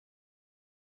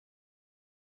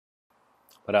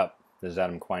What up? This is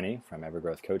Adam Quiney from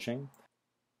Evergrowth Coaching.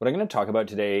 What I'm going to talk about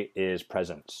today is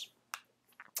presence.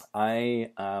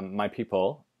 My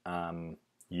people,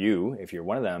 you, if you're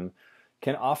one of them,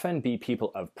 can often be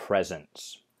people of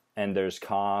presence. And there's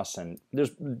costs, and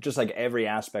there's just like every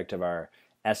aspect of our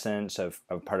essence, of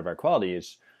part of our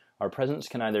qualities, our presence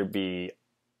can either be,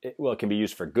 well, it can be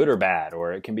used for good or bad,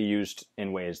 or it can be used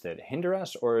in ways that hinder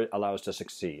us or allow us to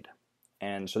succeed.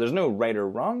 And so there's no right or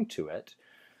wrong to it.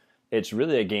 It's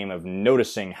really a game of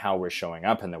noticing how we're showing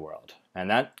up in the world. And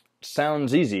that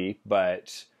sounds easy,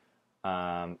 but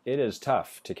it is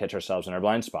tough to catch ourselves in our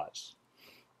blind spots.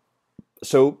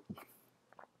 So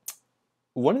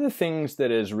one of the things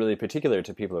that is really particular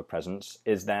to people of presence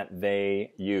is that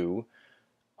you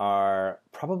are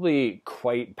probably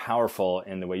quite powerful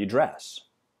in the way you dress.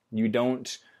 You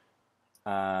don't,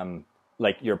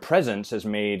 like your presence is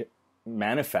made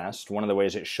manifest. One of the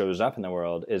ways it shows up in the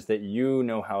world is that you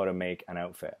know how to make an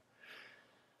outfit.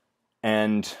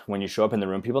 And when you show up in the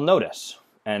room, people notice.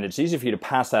 And it's easy for you to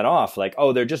pass that off like,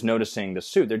 oh, they're just noticing the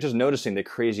suit. They're just noticing the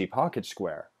crazy pocket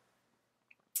square.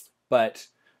 But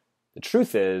the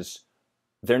truth is,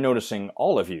 they're noticing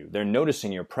all of you. They're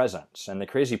noticing your presence. And the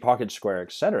crazy pocket square,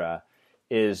 etc.,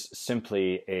 is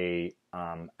simply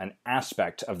an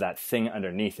aspect of that thing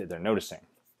underneath that they're noticing.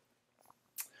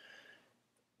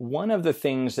 One of the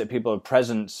things that people of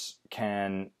presence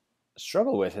can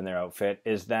struggle with in their outfit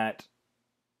is that,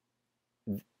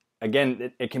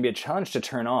 again, it can be a challenge to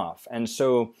turn off. And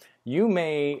so you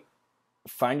may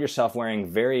find yourself wearing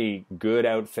very good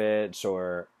outfits,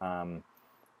 or,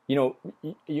 you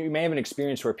may have an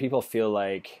experience where people feel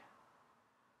like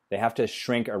they have to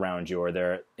shrink around you, or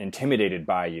they're intimidated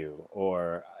by you,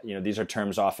 or, these are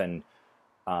terms often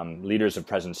leaders of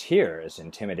presence hear as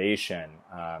intimidation,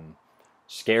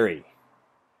 scary.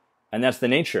 And that's the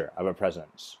nature of a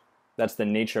presence. That's the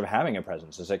nature of having a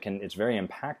presence, is it's very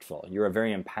impactful. You're a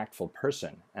very impactful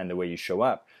person, and the way you show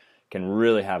up can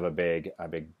really have a big,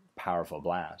 powerful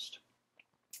blast.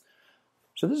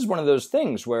 So this is one of those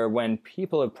things where when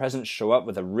people of presence show up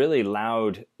with a really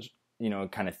loud,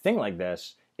 kind of thing like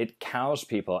this, it cows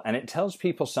people, and it tells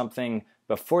people something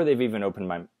before they've even opened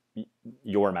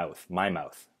my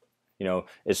mouth.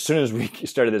 As soon as we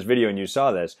started this video and you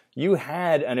saw this, you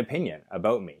had an opinion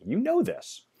about me. You know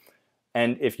this.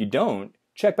 And if you don't,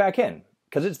 check back in,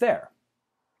 because it's there.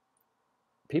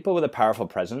 People with a powerful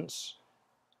presence,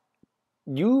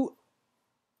 you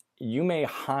may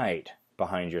hide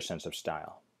behind your sense of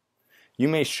style. You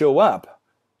may show up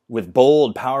with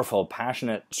bold, powerful,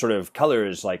 passionate sort of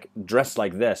colors, like dressed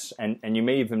like this, and you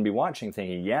may even be watching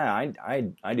thinking, yeah,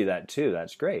 I do that too,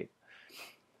 that's great.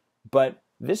 But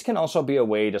this can also be a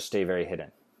way to stay very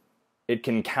hidden. It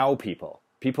can cow people.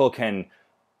 People can,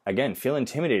 again, feel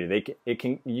intimidated. It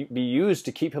can be used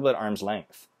to keep people at arm's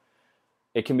length.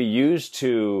 It can be used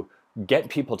to get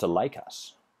people to like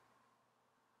us.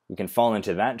 We can fall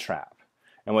into that trap.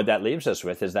 And what that leaves us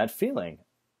with is that feeling,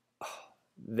 oh,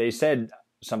 they said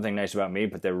something nice about me,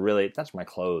 but that's my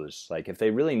clothes. Like, if they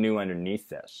really knew underneath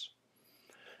this.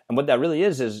 And what that really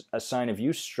is a sign of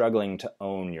you struggling to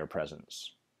own your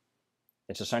presence.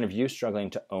 It's a sign of you struggling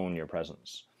to own your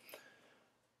presence.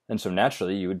 And so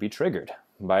naturally, you would be triggered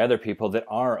by other people that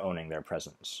are owning their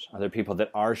presence, other people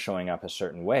that are showing up a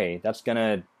certain way. That's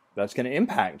gonna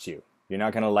impact you. You're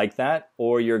not gonna like that,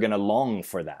 or you're gonna long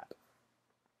for that.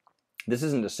 This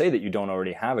isn't to say that you don't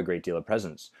already have a great deal of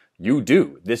presence. You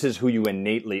do. This is who you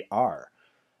innately are.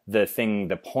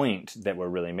 The point that we're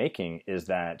really making is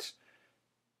that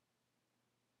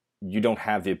you don't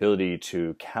have the ability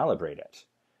to calibrate it.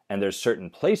 And there's certain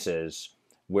places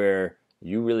where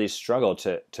you really struggle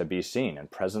to be seen. And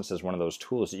presence is one of those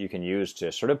tools that you can use to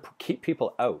sort of keep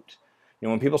people out.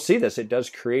 When people see this, it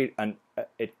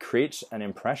creates an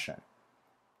impression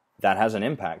that has an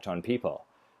impact on people.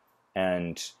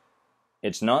 And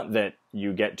it's not that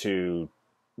you get to,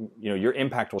 your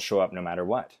impact will show up no matter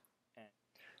what.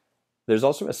 There's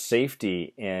also a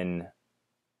safety in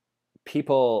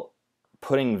people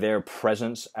putting their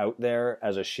presence out there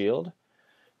as a shield.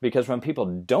 Because when people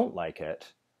don't like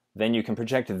it, then you can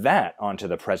project that onto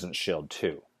the presence shield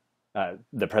too.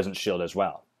 The presence shield as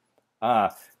well.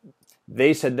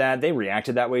 They said that, they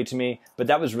reacted that way to me, but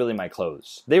that was really my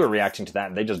clothes. They were reacting to that,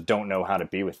 and they just don't know how to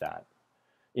be with that.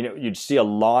 You'd see a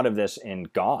lot of this in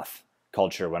goth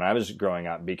culture when I was growing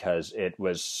up, because it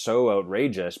was so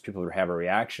outrageous, people would have a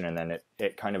reaction, and then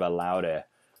it kind of allowed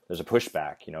there's a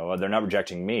pushback. They're not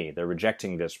rejecting me, they're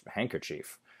rejecting this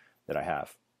handkerchief that I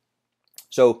have.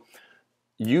 So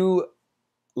you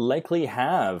likely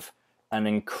have an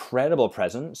incredible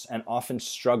presence and often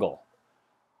struggle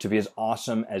to be as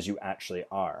awesome as you actually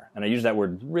are. And I use that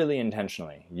word really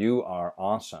intentionally. You are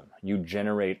awesome. You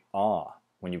generate awe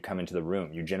when you come into the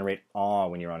room. You generate awe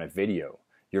when you're on a video.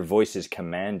 Your voice is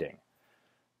commanding.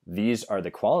 These are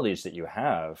the qualities that you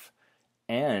have,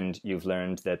 and you've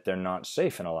learned that they're not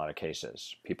safe in a lot of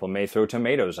cases. People may throw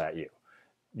tomatoes at you.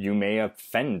 You may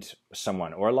offend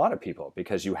someone or a lot of people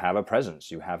because you have a presence,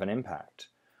 you have an impact.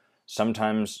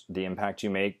 Sometimes the impact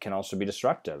you make can also be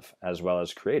destructive as well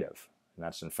as creative. And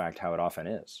that's in fact how it often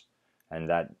is. And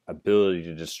that ability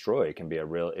to destroy can be a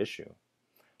real issue.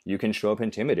 You can show up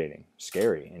intimidating,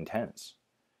 scary, intense.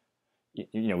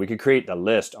 We could create the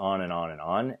list on and on and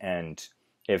on. And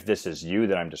if this is you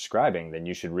that I'm describing, then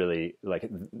you should really,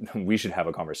 we should have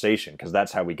a conversation, because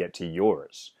that's how we get to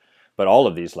yours. But all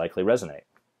of these likely resonate.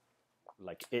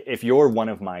 Like, if you're one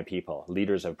of my people,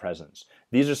 leaders of presence,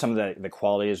 these are some of the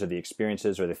qualities or the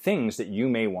experiences or the things that you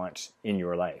may want in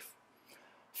your life.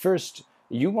 First,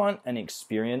 you want an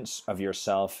experience of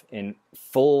yourself in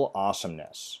full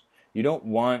awesomeness. You don't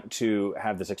want to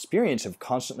have this experience of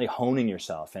constantly honing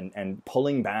yourself and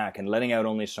pulling back and letting out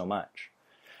only so much.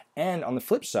 And on the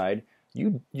flip side,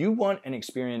 you want an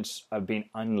experience of being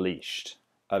unleashed,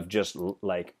 of just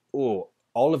like, all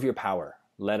of your power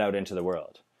let out into the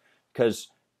world. Because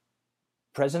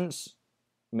presence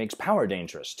makes power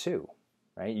dangerous too,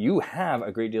 right? You have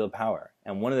a great deal of power.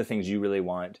 And one of the things you really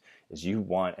want is you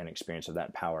want an experience of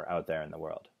that power out there in the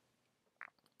world.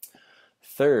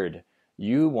 Third,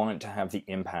 you want to have the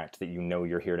impact that you know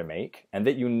you're here to make and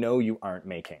that you know you aren't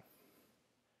making.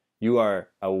 You are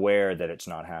aware that it's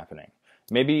not happening.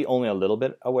 Maybe only a little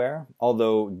bit aware,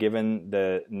 although given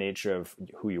the nature of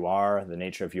who you are, the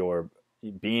nature of your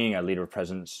being a leader of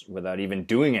presence without even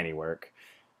doing any work,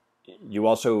 you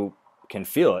also can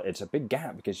feel it's a big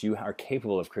gap because you are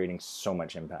capable of creating so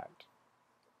much impact.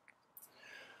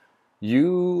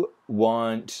 You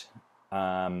want,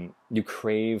 you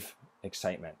crave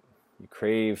excitement. You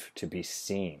crave to be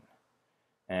seen.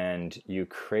 And you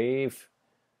crave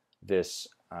this,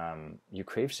 you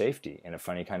crave safety in a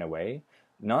funny kind of way.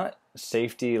 Not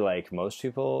safety like most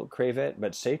people crave it,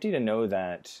 but safety to know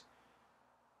that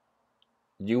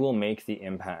you will make the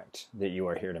impact that you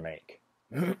are here to make.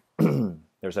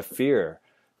 There's a fear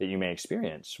that you may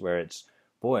experience where it's,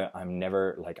 boy, I'm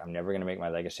never going to make my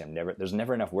legacy. There's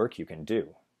never enough work you can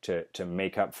do to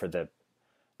make up for that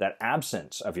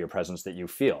absence of your presence that you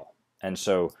feel. And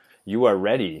so you are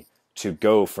ready to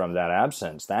go from that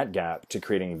absence, that gap, to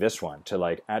creating this one,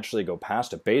 to actually go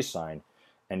past a baseline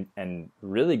and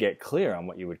really get clear on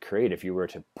what you would create if you were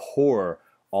to pour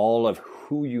all of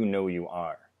who you know you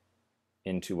are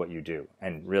into what you do,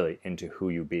 and really into who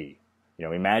you be.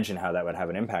 Imagine how that would have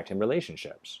an impact in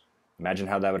relationships. Imagine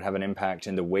how that would have an impact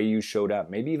in the way you showed up.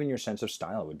 Maybe even your sense of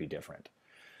style would be different.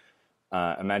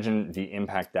 Imagine the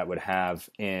impact that would have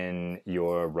in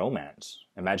your romance.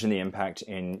 Imagine the impact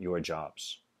in your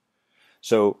jobs.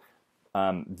 So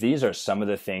these are some of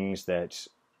the things that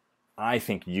I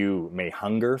think you may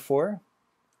hunger for,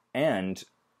 and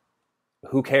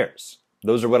who cares?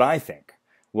 Those are what I think.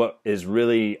 What is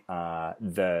really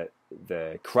the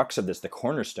crux of this, the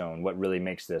cornerstone, what really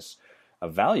makes this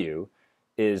of value,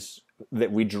 is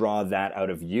that we draw that out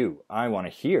of you. I want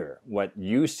to hear what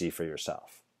you see for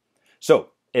yourself. So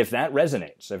if that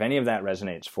resonates, if any of that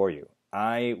resonates for you,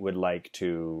 I would love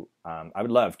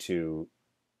to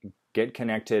get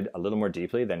connected a little more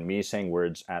deeply than me saying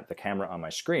words at the camera on my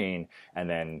screen and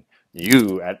then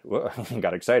you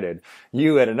got excited,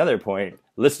 you at another point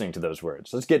listening to those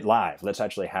words. Let's get live. Let's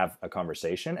actually have a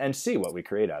conversation and see what we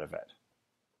create out of it.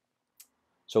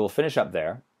 So we'll finish up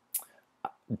there.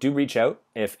 Do reach out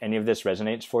if any of this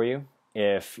resonates for you.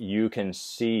 If you can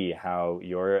see how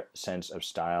your sense of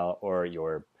style or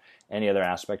any other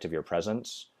aspect of your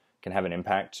presence can have an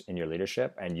impact in your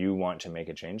leadership and you want to make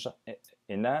a change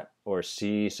in that, or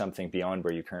see something beyond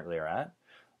where you currently are at,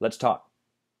 let's talk.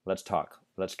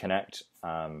 Let's connect.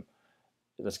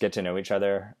 Let's get to know each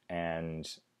other. And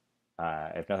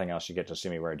if nothing else, you get to see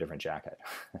me wear a different jacket.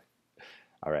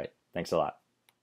 All right. Thanks a lot.